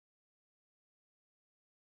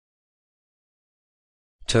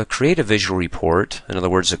To create a visual report, in other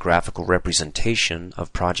words a graphical representation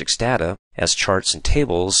of project's data as charts and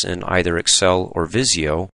tables in either Excel or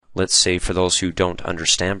Visio, let's say for those who don't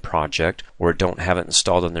understand project or don't have it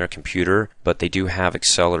installed on their computer but they do have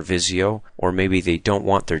Excel or Visio, or maybe they don't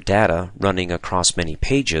want their data running across many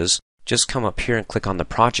pages, just come up here and click on the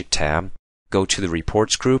project tab, go to the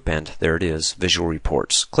reports group, and there it is, visual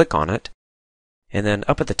reports. Click on it. And then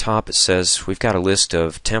up at the top it says we've got a list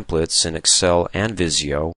of templates in Excel and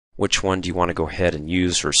Visio. Which one do you want to go ahead and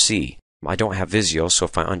use or see? I don't have Visio, so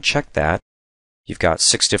if I uncheck that, you've got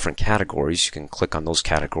 6 different categories. You can click on those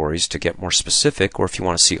categories to get more specific, or if you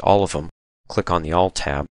want to see all of them, click on the All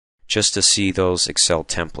tab just to see those Excel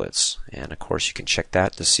templates. And of course you can check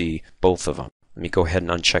that to see both of them. Let me go ahead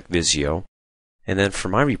and uncheck Visio. And then for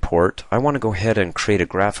my report, I want to go ahead and create a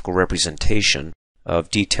graphical representation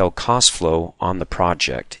of detailed cost flow on the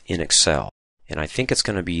project in Excel. And I think it's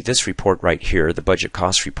going to be this report right here, the budget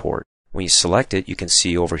cost report. When you select it, you can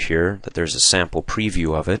see over here that there's a sample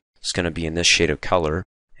preview of it. It's going to be in this shade of color.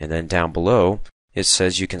 And then down below, it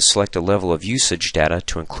says you can select a level of usage data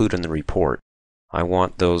to include in the report. I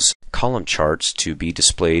want those column charts to be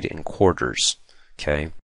displayed in quarters.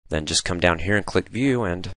 Okay. Then just come down here and click View,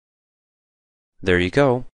 and there you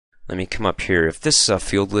go. Let me come up here. If this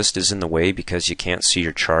field list is in the way because you can't see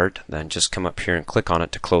your chart, then just come up here and click on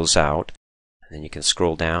it to close out. And then you can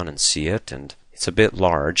scroll down and see it, and it's a bit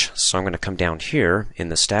large, so I'm going to come down here in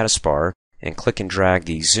the status bar and click and drag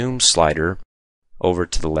the zoom slider over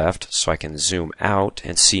to the left so I can zoom out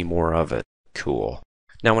and see more of it. Cool.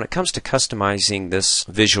 Now when it comes to customizing this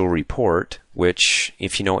visual report, which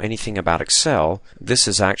if you know anything about Excel, this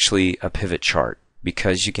is actually a pivot chart,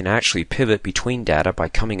 because you can actually pivot between data by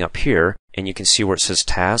coming up here and you can see where it says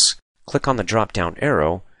Tasks. Click on the drop down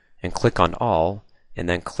arrow and click on All, and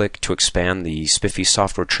then click to expand the Spiffy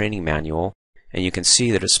Software Training Manual, and you can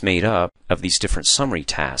see that it's made up of these different summary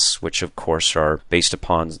tasks, which of course are based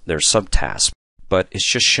upon their subtasks. But it's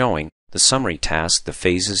just showing the summary task, the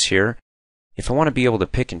phases here. If I want to be able to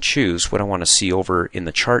pick and choose what I want to see over in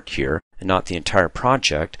the chart here and not the entire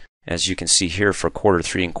project, as you can see here for quarter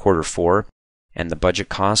 3 and quarter 4, and the budget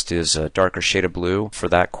cost is a darker shade of blue for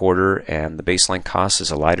that quarter, and the baseline cost is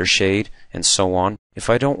a lighter shade, and so on. If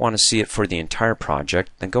I don't want to see it for the entire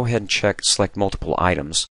project, then go ahead and select multiple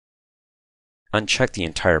items, uncheck the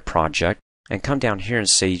entire project, and come down here and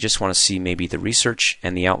say you just want to see maybe the research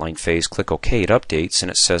and the outline phase. Click OK. It updates, and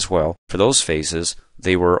it says, well, for those phases,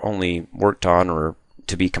 they were only worked on or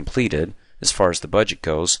to be completed as far as the budget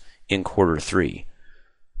goes in quarter 3.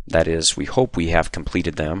 That is, we hope we have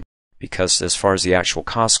completed them, because as far as the actual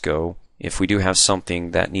costs go, if we do have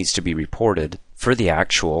something that needs to be reported for the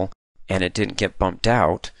actual and it didn't get bumped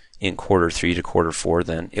out in quarter 3 to quarter 4,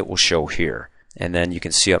 then it will show here. And then you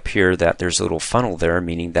can see up here that there's a little funnel there,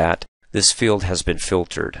 meaning that this field has been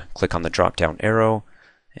filtered. Click on the drop down arrow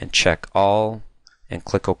and check All and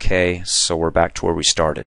click OK, so we're back to where we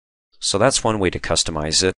started. So that's one way to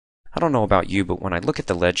customize it. I don't know about you, but when I look at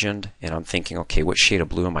the legend and I'm thinking, okay, what shade of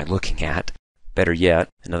blue am I looking at? Better yet,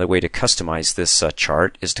 another way to customize this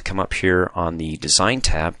chart is to come up here on the Design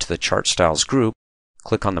tab to the Chart Styles group,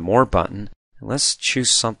 click on the More button, and let's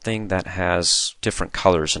choose something that has different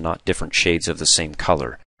colors and not different shades of the same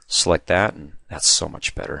color. Select that, and that's so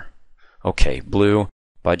much better. Okay, blue,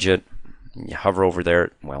 budget, you hover over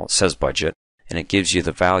there, well, it says budget, and it gives you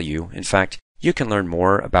the value. In fact, you can learn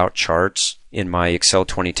more about charts in my Excel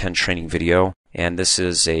 2010 training video. And this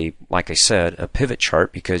is like I said, a pivot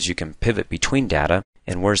chart, because you can pivot between data.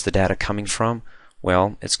 And where's the data coming from?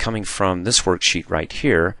 Well, it's coming from this worksheet right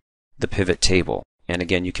here, the pivot table. And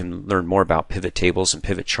again, you can learn more about pivot tables and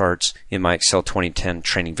pivot charts in my Excel 2010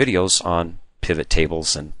 training videos on pivot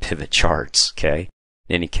tables and pivot charts. Okay.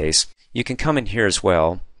 In any case, you can come in here as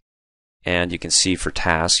well, and you can see for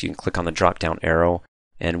tasks, you can click on the drop down arrow,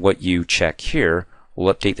 and what you check here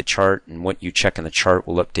will update the chart, and what you check in the chart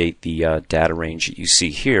will update the data range that you see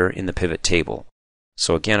here in the pivot table.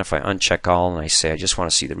 So again, if I uncheck all and I say I just want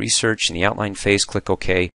to see the research and the outline phase, click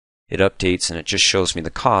OK, it updates and it just shows me the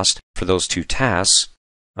cost for those 2 tasks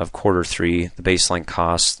of quarter 3, the baseline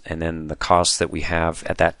cost, and then the costs that we have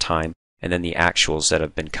at that time, and then the actuals that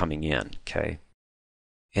have been coming in. Okay.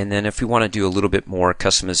 And then if we want to do a little bit more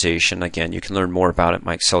customization, again, you can learn more about it in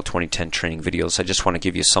my Excel 2010 training videos. I just want to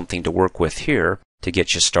give you something to work with here to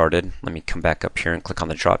get you started. Let me come back up here and click on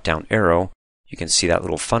the drop down arrow. You can see that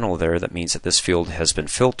little funnel there. That means that this field has been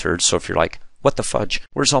filtered. So if you're like, what the fudge?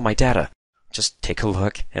 Where's all my data? Just take a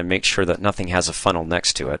look and make sure that nothing has a funnel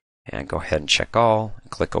next to it. And go ahead and check all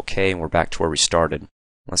and click OK, and we're back to where we started.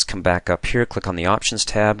 Let's come back up here, click on the Options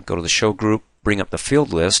tab, go to the Show group, bring up the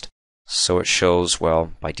field list. So it shows,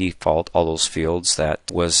 well, by default, all those fields that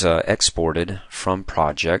was exported from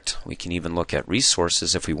project. We can even look at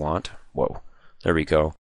resources if we want. Whoa, there we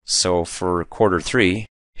go. So for quarter 3,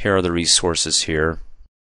 here are the resources here.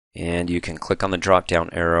 And you can click on the drop down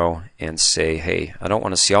arrow and say, hey, I don't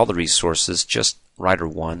want to see all the resources, just writer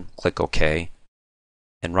 1. Click OK.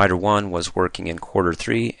 And writer 1 was working in quarter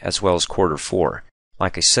 3 as well as quarter 4.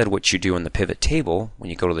 Like I said, what you do in the pivot table when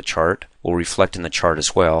you go to the chart will reflect in the chart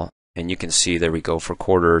as well. And you can see, there we go, for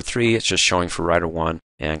quarter 3 it's just showing for writer 1,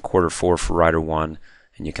 and quarter 4 for writer 1.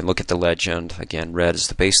 And you can look at the legend. Again, red is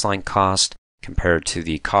the baseline cost compared to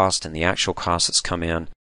the cost and the actual cost that's come in.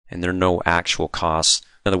 And there are no actual costs.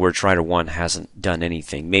 In other words, writer 1 hasn't done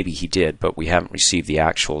anything. Maybe he did, but we haven't received the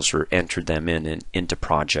actuals or entered them into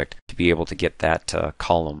project to be able to get that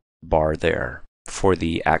column bar there for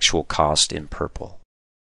the actual cost in purple.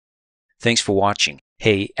 Thanks for watching.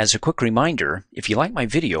 Hey, as a quick reminder, if you like my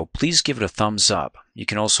video, please give it a thumbs up. You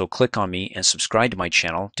can also click on me and subscribe to my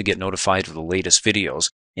channel to get notified of the latest videos.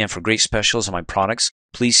 And for great specials on my products,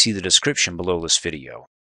 please see the description below this video.